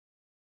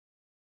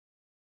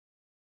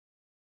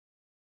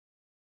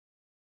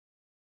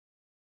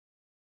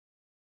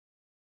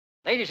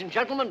Ladies and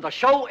gentlemen, the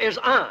show is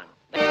on.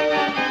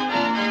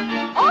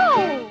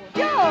 Oh,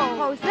 Joe!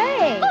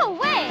 Jose! Oh,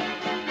 wait!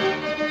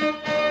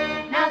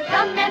 Now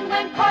some men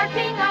when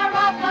courting are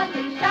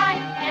awfully shy,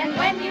 and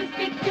when you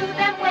speak to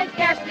them will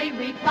scarcely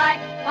reply,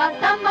 while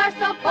some are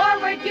so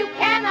forward you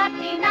cannot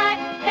deny,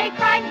 they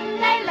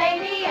frighten a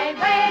lady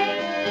away.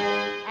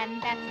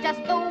 And that's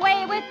just the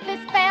way with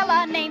this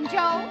fella named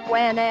Joe.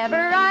 Whenever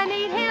I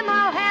meet him,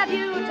 I'll have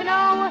you to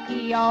know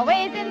He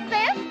always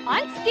insists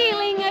on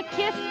stealing a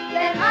kiss.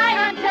 Then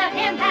I unto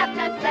him have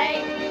to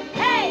say,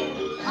 hey,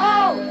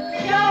 oh,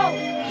 Joe,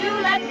 do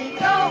let me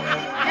go.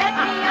 Let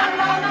me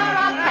alone or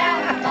I'll tell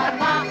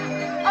Mama.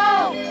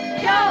 Oh,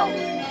 Joe,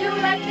 do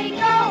let me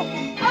go.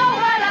 Oh,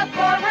 what a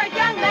forward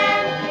young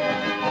man.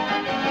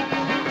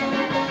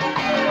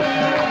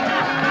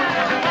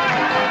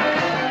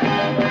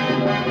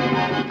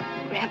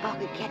 Grandpa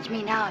could catch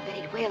me now, I bet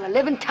he'd whale a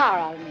living tar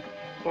out of me.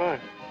 Why? Well,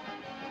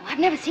 I've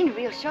never seen a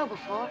real show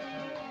before.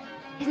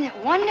 Isn't it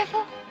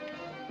wonderful?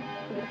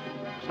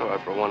 It's all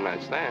right for a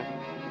one-night stand.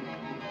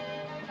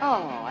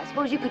 Oh, I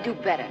suppose you could do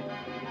better.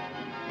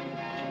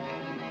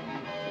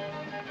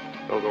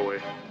 Don't go away.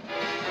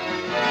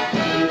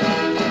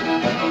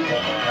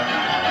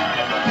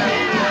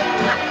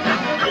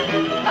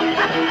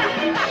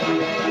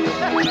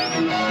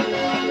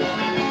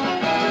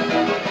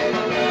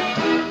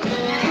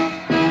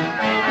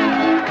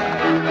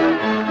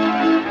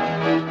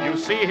 You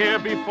see here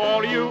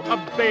before you a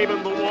babe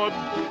in the wood,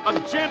 a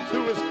gent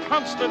who is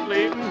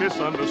constantly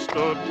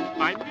misunderstood.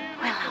 Well,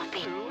 I'll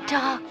be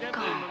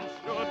doggone.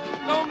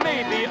 Though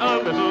maybe a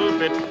little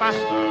bit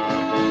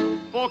faster,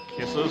 for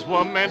kisses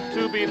were meant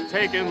to be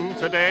taken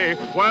today,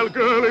 while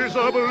girlies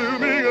are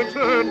blooming and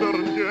tender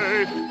and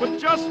gay. But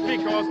just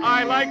because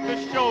I like to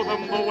show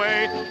them the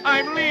way,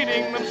 I'm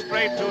leading them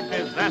straight to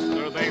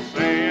disaster, they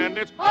say. And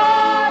it's,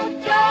 oh,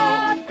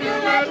 Joe, do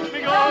let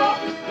me go,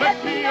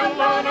 let me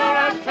alone or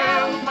I'll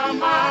tell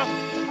Mama.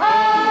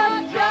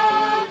 oh,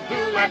 Joe,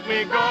 Do let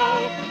me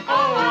go,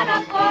 oh, what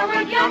a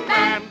forward young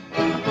man.